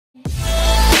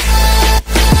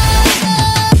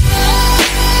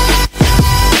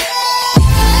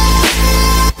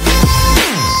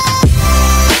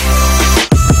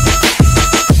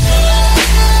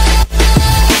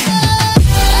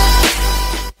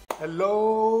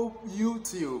Hello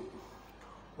YouTube,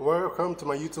 welcome to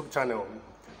my YouTube channel.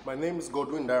 My name is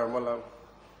Godwin Daramola,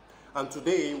 and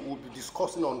today we'll be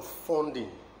discussing on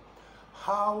funding.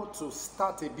 How to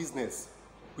start a business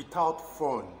without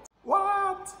funds.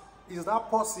 What? Is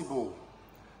that possible?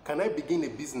 Can I begin a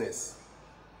business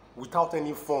without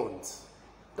any funds?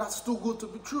 That's too good to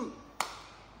be true.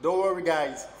 Don't worry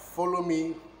guys, follow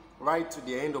me right to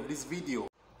the end of this video.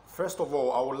 First of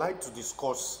all, I would like to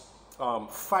discuss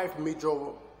 5 major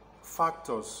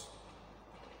factors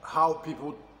how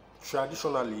people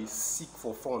traditionally seek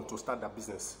for funds to start their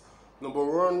business. Number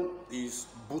 1 is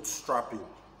bootstrapping,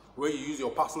 where you use your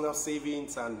personal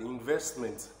savings and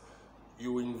investment.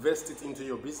 You invest it into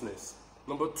your business.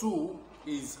 Number 2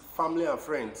 is family and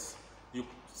friends. You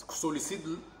solicit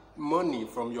money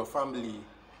from your family,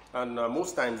 and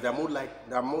most times they're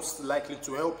most likely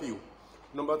to help you.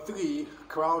 Number 3,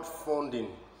 crowdfunding,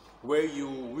 where you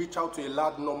reach out to a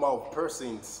large number of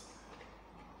persons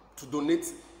to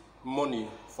donate money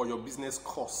for your business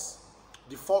costs.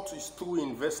 The 4th is through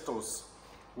investors,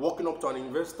 walking up to an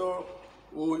investor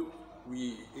who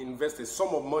will invest a sum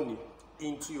of money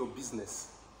into your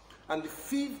business. And the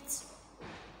 5th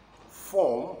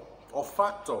form or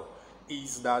factor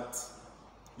is that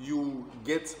you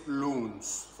get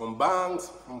loans from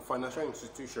banks, from financial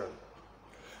institutions.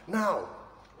 Now,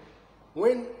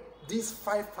 when these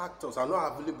 5 factors are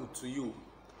not available to you,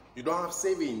 you don't have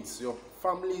savings, your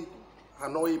family are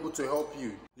not able to help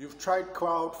you, you've tried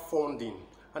crowdfunding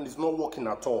and it's not working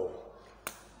at all,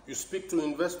 you speak to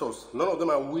investors, none of them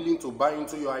are willing to buy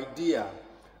into your idea,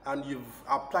 and you've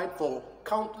applied for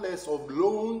countless of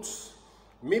loans,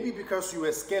 maybe because you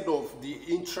were scared of the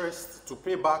interest to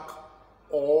pay back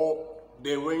or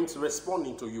they weren't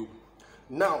responding to you.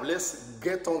 Now let's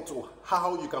get on to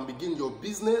how you can begin your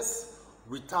business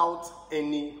without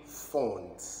any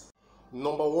funds.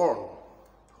 Number 1,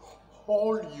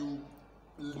 all you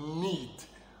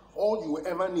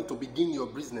ever need to begin your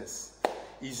business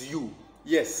is you.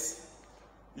 Yes,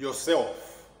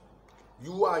 yourself.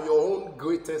 You are your own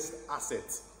greatest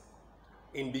asset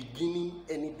in beginning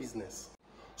any business.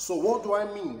 So what do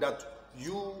I mean that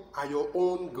you are your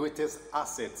own greatest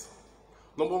asset?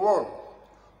 Number 1,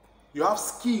 you have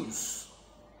skills.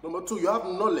 Number 2, you have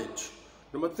knowledge.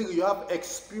 Number 3, you have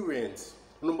experience.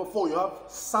 Number 4, you have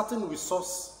certain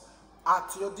resources at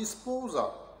your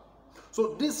disposal.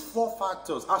 So these 4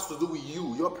 factors has to do with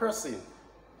you, your person.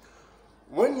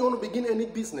 When you want to begin any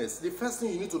business, the first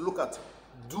thing you need to look at,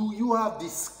 do you have the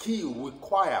skill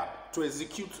required to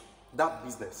execute that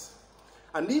business?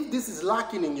 And if this is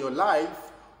lacking in your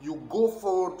life, you go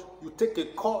forward, you take a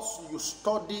course, you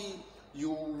study,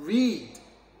 you read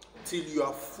till you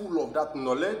are full of that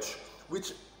knowledge,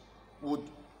 which would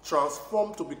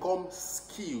transform to become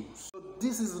skills. So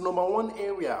this is the number 1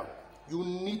 area you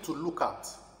need to look at.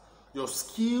 Your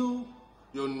skill,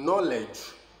 your knowledge,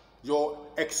 your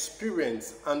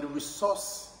experience, and the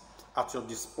resource at your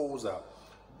disposal.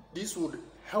 This would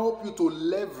help you to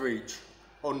leverage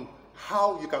on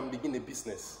how you can begin a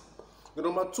business. The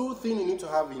number 2 thing you need to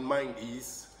have in mind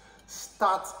is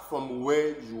start from where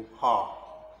you are.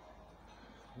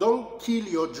 Don't kill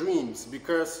your dreams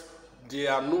because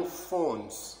there are no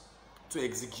funds to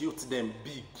execute them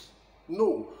big.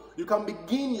 No, you can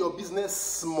begin your business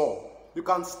small. You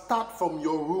can start from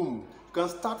your room. You can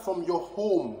start from your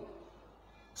home.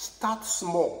 Start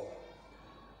small.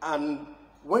 And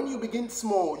when you begin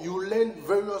small, you learn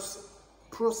various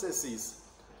processes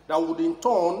that would in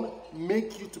turn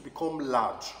make you to become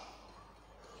large.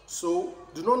 So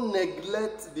do not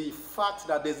neglect the fact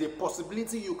that there's a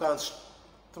possibility you can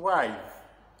thrive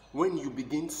when you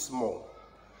begin small.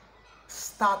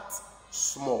 Start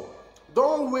small.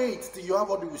 Don't wait till you have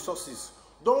all the resources.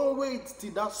 Don't wait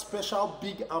till that special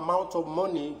big amount of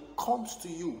money comes to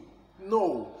you.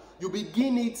 No, you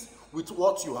begin it with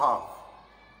what you have.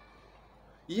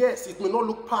 Yes, it may not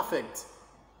look perfect.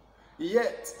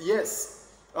 Yet,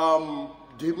 yes,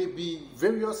 there may be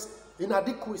various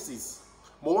inadequacies.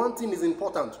 But one thing is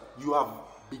important, you have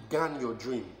begun your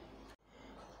dream.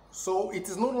 So it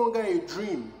is no longer a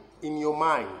dream in your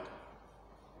mind.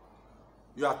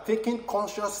 You are taking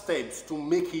conscious steps to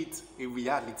make it a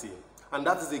reality. And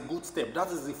that is a good step. That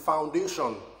is the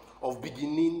foundation of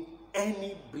beginning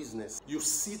any business. You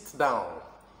sit down,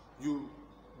 you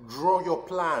draw your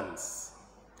plans,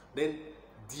 then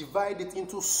divide it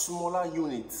into smaller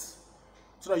units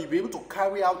so that you'll be able to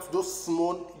carry out those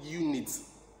small units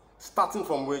starting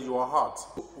from where you are at.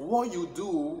 What you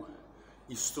do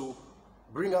is to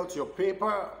bring out your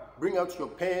paper, bring out your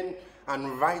pen,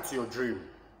 and write your dream.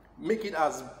 Make it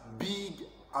as big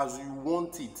as you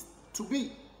want it to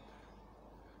be.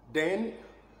 Then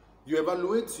you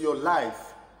evaluate your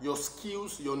life, your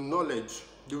skills, your knowledge,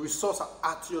 the resources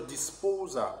at your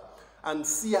disposal, and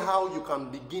see how you can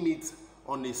begin it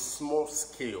on a small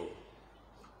scale.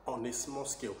 On a small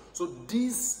scale. So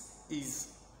this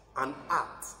is an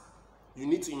art you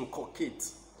need to inculcate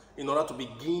in order to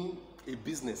begin a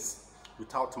business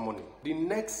without money. The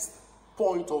next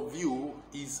point of view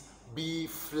is be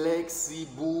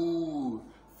flexible.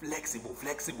 Flexible,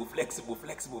 flexible, flexible,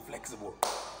 flexible, flexible.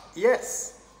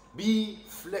 Yes, be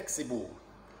flexible.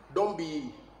 Don't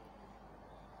be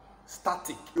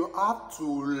static. You have to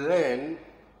learn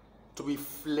to be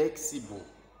flexible.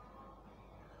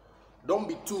 Don't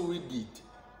be too rigid.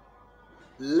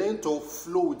 Learn to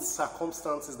flow with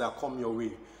circumstances that come your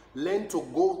way. Learn to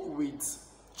go with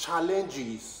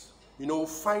challenges.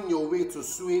 Find your way to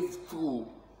sweep through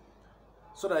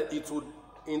so that it would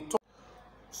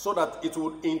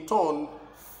in turn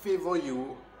favor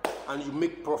you and you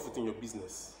make profit in your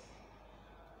business.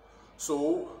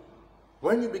 So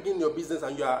when you begin your business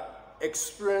and you are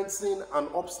experiencing an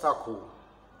obstacle,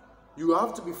 you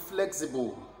have to be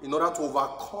flexible in order to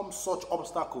overcome such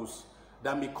obstacles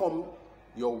that may come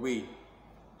your way.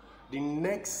 The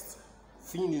next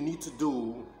thing you need to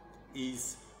do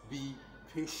is be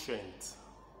patient.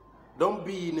 Don't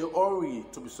be in a hurry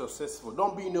to be successful.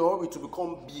 Don't be in a hurry to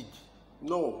become big.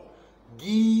 No.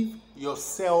 Give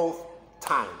yourself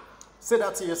time. Say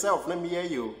that to yourself. Let me hear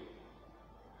you.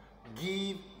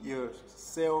 Give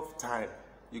yourself time.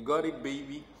 You got it,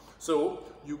 baby? So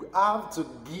you have to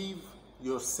give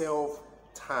yourself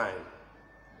time.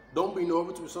 Don't be in a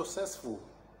hurry to be successful.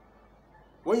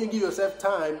 When you give yourself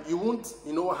time, you won't,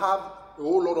 have a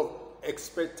whole lot of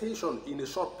expectation in a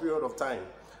short period of time.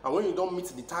 And when you don't meet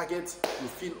the target, you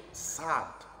feel sad.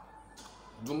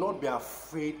 Do not be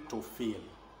afraid to fail.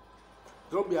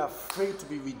 Don't be afraid to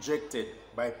be rejected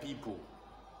by people.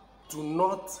 Do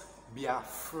not be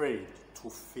afraid to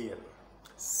fail.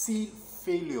 See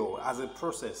failure as a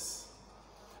process.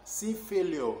 See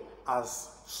failure as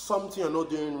something you're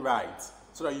not doing right,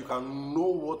 so that you can know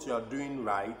what you are doing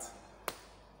right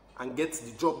and get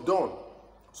the job done.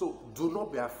 So do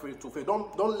not be afraid to fail.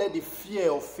 Don't let the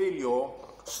fear of failure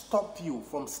stop you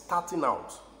from starting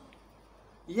out.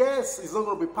 Yes, it's not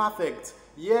going to be perfect.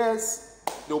 Yes,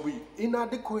 there will be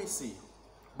inadequacy.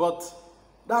 But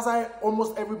that's how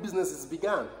almost every business is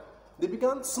began. They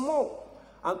began small,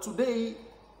 and today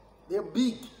they're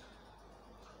big.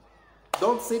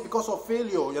 Don't say because of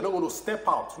failure you're not going to step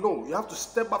out. No, you have to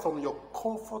step out from your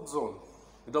comfort zone.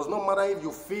 It does not matter if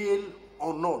you fail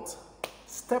or not.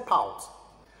 Step out.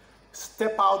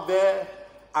 Step out there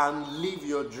and live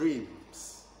your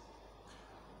dreams.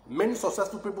 Many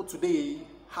successful people today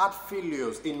had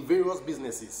failures in various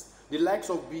businesses. The likes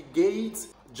of Bill Gates,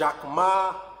 Jack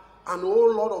Ma, and a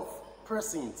whole lot of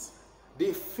persons.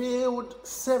 They failed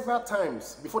several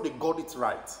times before they got it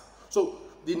right. So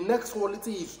the next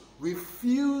quality is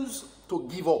refuse to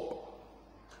give up.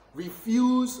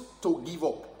 Refuse to give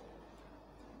up.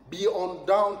 Be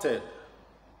undaunted.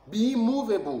 Be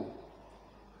immovable.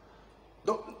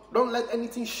 Don't let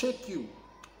anything shake you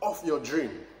off your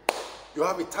dream. You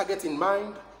have a target in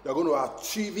mind. You're going to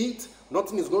achieve it.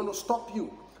 Nothing is going to stop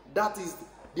you. That is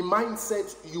the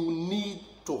mindset you need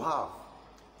to have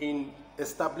in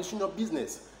establishing your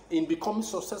business, in becoming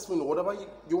successful in whatever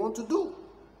you want to do.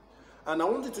 And I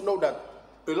want you to know that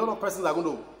a lot of persons are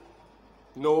going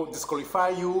to, disqualify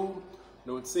you.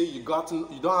 They would say you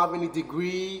don't have any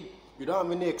degree, you don't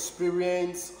have any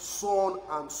experience, so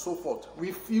on and so forth.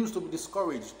 Refuse to be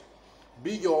discouraged.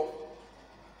 Be your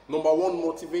number one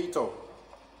motivator.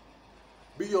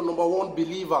 Be your number one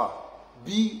believer.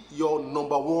 Be your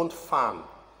number one fan.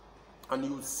 And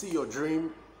you will see your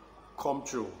dream come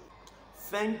true.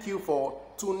 Thank you for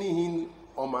tuning in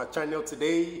on my channel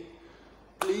today.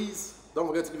 Please don't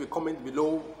forget to leave a comment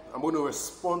below. I'm going to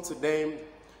respond to them.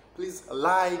 Please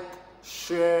like,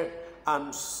 share,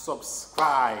 and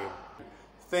subscribe.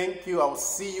 Thank you. I'll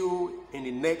see you in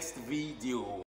the next video.